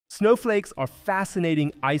Snowflakes are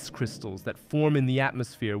fascinating ice crystals that form in the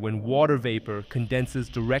atmosphere when water vapor condenses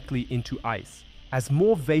directly into ice. As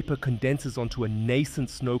more vapor condenses onto a nascent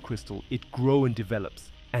snow crystal, it grows and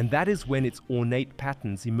develops, and that is when its ornate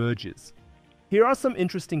patterns emerges. Here are some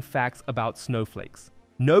interesting facts about snowflakes.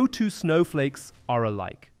 No two snowflakes are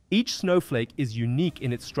alike. Each snowflake is unique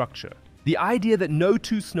in its structure. The idea that no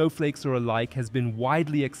two snowflakes are alike has been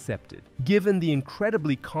widely accepted, given the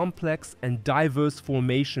incredibly complex and diverse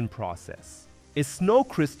formation process. A snow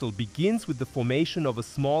crystal begins with the formation of a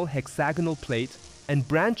small hexagonal plate, and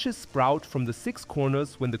branches sprout from the 6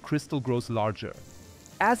 corners when the crystal grows larger.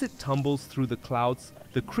 As it tumbles through the clouds,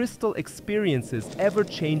 the crystal experiences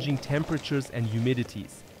ever-changing temperatures and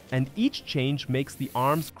humidities, and each change makes the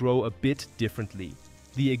arms grow a bit differently.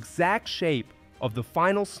 The exact shape of the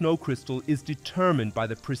final snow crystal is determined by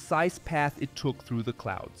the precise path it took through the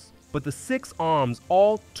clouds. But the 6 arms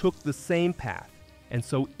all took the same path, and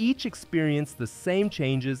so each experienced the same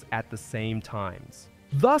changes at the same times.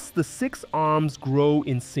 Thus, the 6 arms grow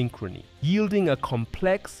in synchrony, yielding a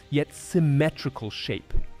complex yet symmetrical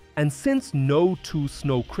shape. And since no two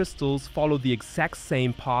snow crystals follow the exact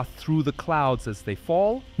same path through the clouds as they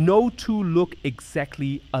fall, no two look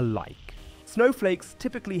exactly alike. Snowflakes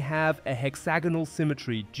typically have a hexagonal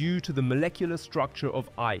symmetry due to the molecular structure of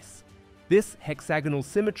ice. This hexagonal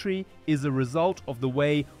symmetry is a result of the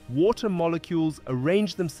way water molecules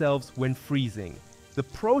arrange themselves when freezing. The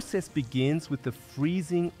process begins with the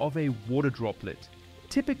freezing of a water droplet,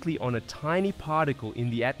 typically on a tiny particle in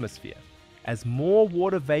the atmosphere. As more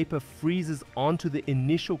water vapor freezes onto the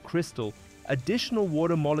initial crystal, additional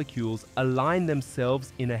water molecules align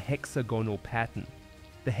themselves in a hexagonal pattern.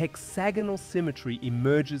 The hexagonal symmetry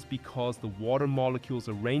emerges because the water molecules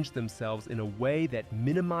arrange themselves in a way that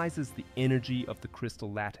minimizes the energy of the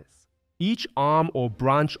crystal lattice. Each arm or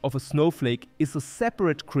branch of a snowflake is a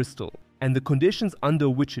separate crystal, and the conditions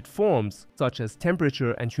under which it forms, such as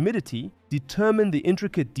temperature and humidity, determine the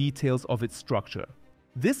intricate details of its structure.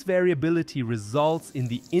 This variability results in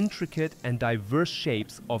the intricate and diverse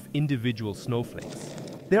shapes of individual snowflakes.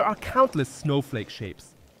 There are countless snowflake shapes.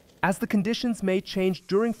 As the conditions may change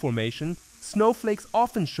during formation, snowflakes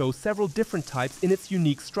often show several different types in its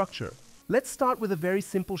unique structure. Let's start with a very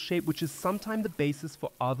simple shape which is sometimes the basis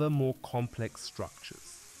for other more complex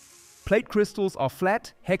structures. Plate crystals are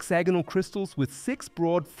flat, hexagonal crystals with 6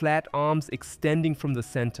 broad, flat arms extending from the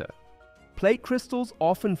center. Plate crystals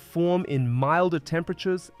often form in milder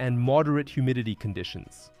temperatures and moderate humidity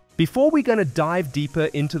conditions. Before we're going to dive deeper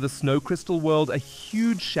into the snow crystal world, a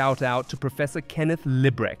huge shout out to Professor Kenneth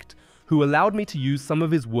Libbrecht, who allowed me to use some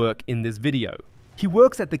of his work in this video. He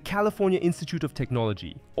works at the California Institute of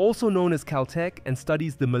Technology, also known as Caltech, and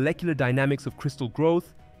studies the molecular dynamics of crystal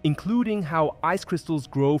growth, including how ice crystals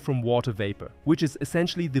grow from water vapor, which is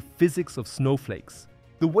essentially the physics of snowflakes.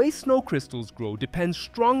 The way snow crystals grow depends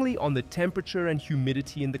strongly on the temperature and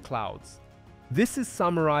humidity in the clouds. This is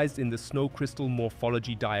summarized in the snow crystal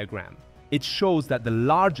morphology diagram. It shows that the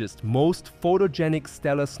largest, most photogenic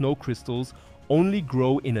stellar snow crystals only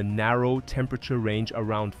grow in a narrow temperature range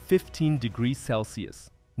around 15 degrees Celsius.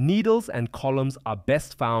 Needles and columns are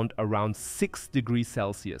best found around 6 degrees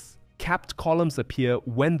Celsius. Capped columns appear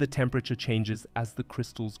when the temperature changes as the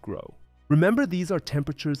crystals grow. Remember, these are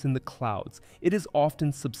temperatures in the clouds. It is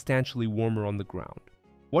often substantially warmer on the ground.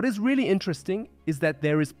 What is really interesting is that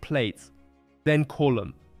there is plates, then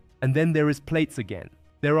column, and then there is plates again.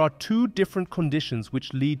 There are 2 different conditions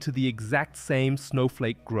which lead to the exact same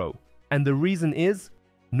snowflake grow. And the reason is,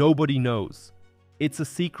 nobody knows. It's a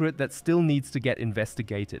secret that still needs to get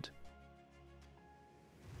investigated.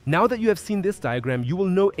 Now that you have seen this diagram, you will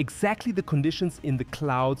know exactly the conditions in the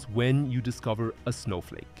clouds when you discover a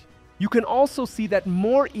snowflake. You can also see that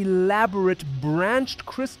more elaborate branched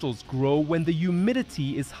crystals grow when the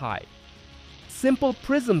humidity is high. Simple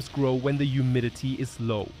prisms grow when the humidity is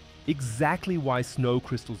low. Exactly why snow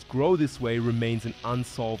crystals grow this way remains an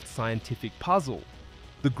unsolved scientific puzzle.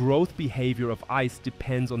 The growth behavior of ice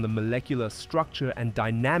depends on the molecular structure and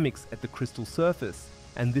dynamics at the crystal surface,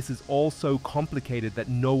 and this is all so complicated that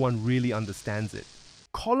no one really understands it.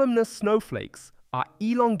 Columnar snowflakes are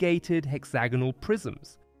elongated hexagonal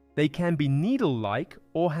prisms. They can be needle-like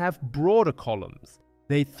or have broader columns.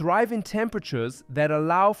 They thrive in temperatures that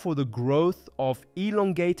allow for the growth of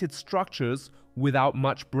elongated structures without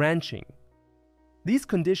much branching. These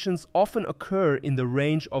conditions often occur in the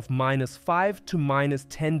range of -5 to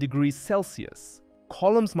 -10 degrees Celsius.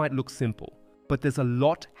 Columns might look simple, but there's a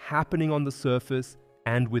lot happening on the surface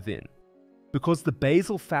and within. Because the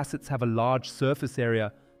basal facets have a large surface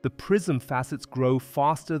area, the prism facets grow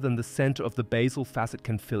faster than the center of the basal facet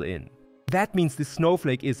can fill in. That means this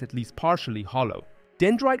snowflake is at least partially hollow.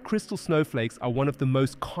 Dendrite crystal snowflakes are one of the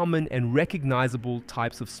most common and recognizable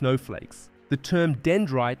types of snowflakes. The term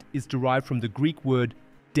dendrite is derived from the Greek word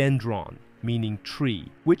dendron, meaning tree,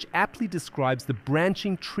 which aptly describes the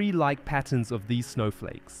branching tree-like patterns of these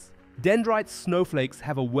snowflakes. Dendrite snowflakes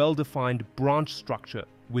have a well-defined branch structure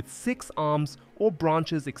with 6 arms or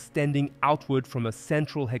branches extending outward from a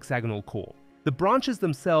central hexagonal core. The branches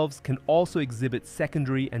themselves can also exhibit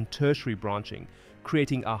secondary and tertiary branching,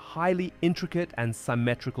 creating a highly intricate and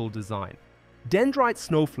symmetrical design. Dendrite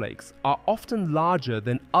snowflakes are often larger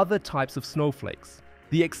than other types of snowflakes.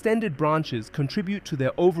 The extended branches contribute to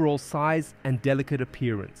their overall size and delicate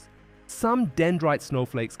appearance. Some dendrite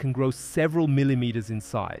snowflakes can grow several millimeters in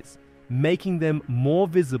size, making them more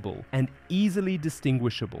visible and easily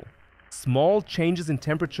distinguishable. Small changes in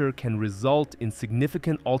temperature can result in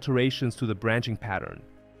significant alterations to the branching pattern,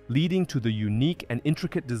 leading to the unique and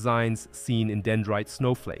intricate designs seen in dendrite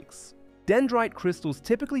snowflakes. Dendrite crystals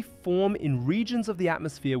typically form in regions of the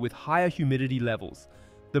atmosphere with higher humidity levels.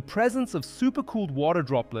 The presence of supercooled water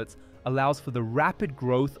droplets allows for the rapid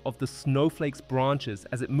growth of the snowflake's branches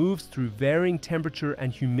as it moves through varying temperature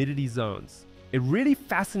and humidity zones. It really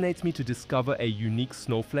fascinates me to discover a unique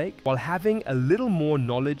snowflake while having a little more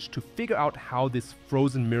knowledge to figure out how this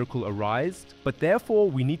frozen miracle arose, but therefore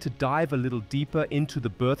we need to dive a little deeper into the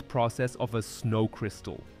birth process of a snow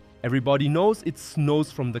crystal. Everybody knows it snows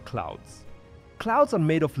from the clouds. Clouds are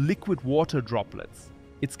made of liquid water droplets.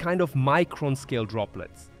 It's kind of micron scale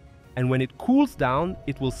droplets. And when it cools down,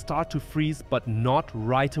 it will start to freeze, but not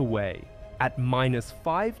right away. At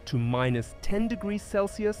 -5 to -10 degrees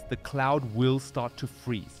Celsius, the cloud will start to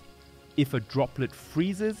freeze. If a droplet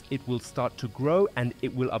freezes, it will start to grow and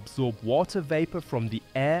it will absorb water vapor from the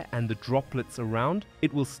air and the droplets around.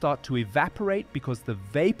 It will start to evaporate because the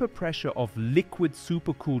vapor pressure of liquid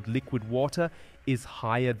supercooled liquid water is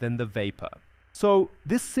higher than the vapor. So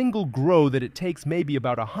this single grow that it takes maybe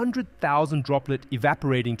about 100,000 droplet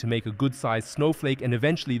evaporating to make a good-sized snowflake, and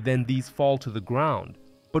eventually then these fall to the ground.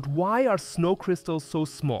 But why are snow crystals so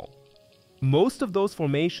small? Most of those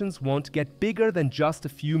formations won't get bigger than just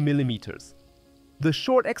a few millimeters. The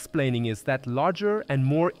short explaining is that larger and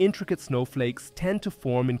more intricate snowflakes tend to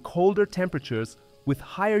form in colder temperatures with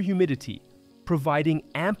higher humidity, providing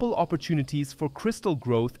ample opportunities for crystal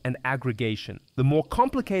growth and aggregation. The more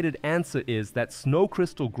complicated answer is that snow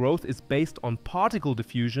crystal growth is based on particle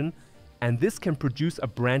diffusion, and this can produce a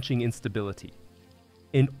branching instability.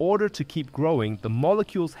 In order to keep growing, the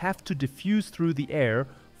molecules have to diffuse through the air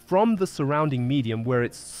from the surrounding medium where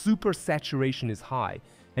its supersaturation is high,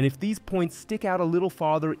 and if these points stick out a little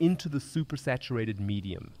farther into the supersaturated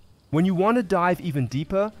medium. When you want to dive even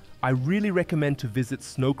deeper, I really recommend to visit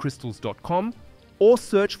snowcrystals.com or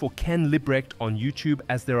search for Ken Libbrecht on YouTube,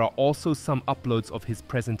 as there are also some uploads of his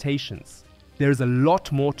presentations. There is a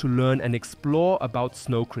lot more to learn and explore about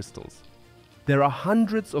snow crystals. There are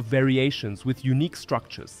hundreds of variations with unique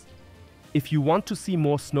structures. If you want to see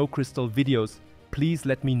more snow crystal videos, please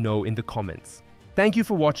let me know in the comments. Thank you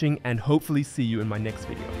for watching, and hopefully see you in my next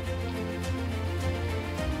video.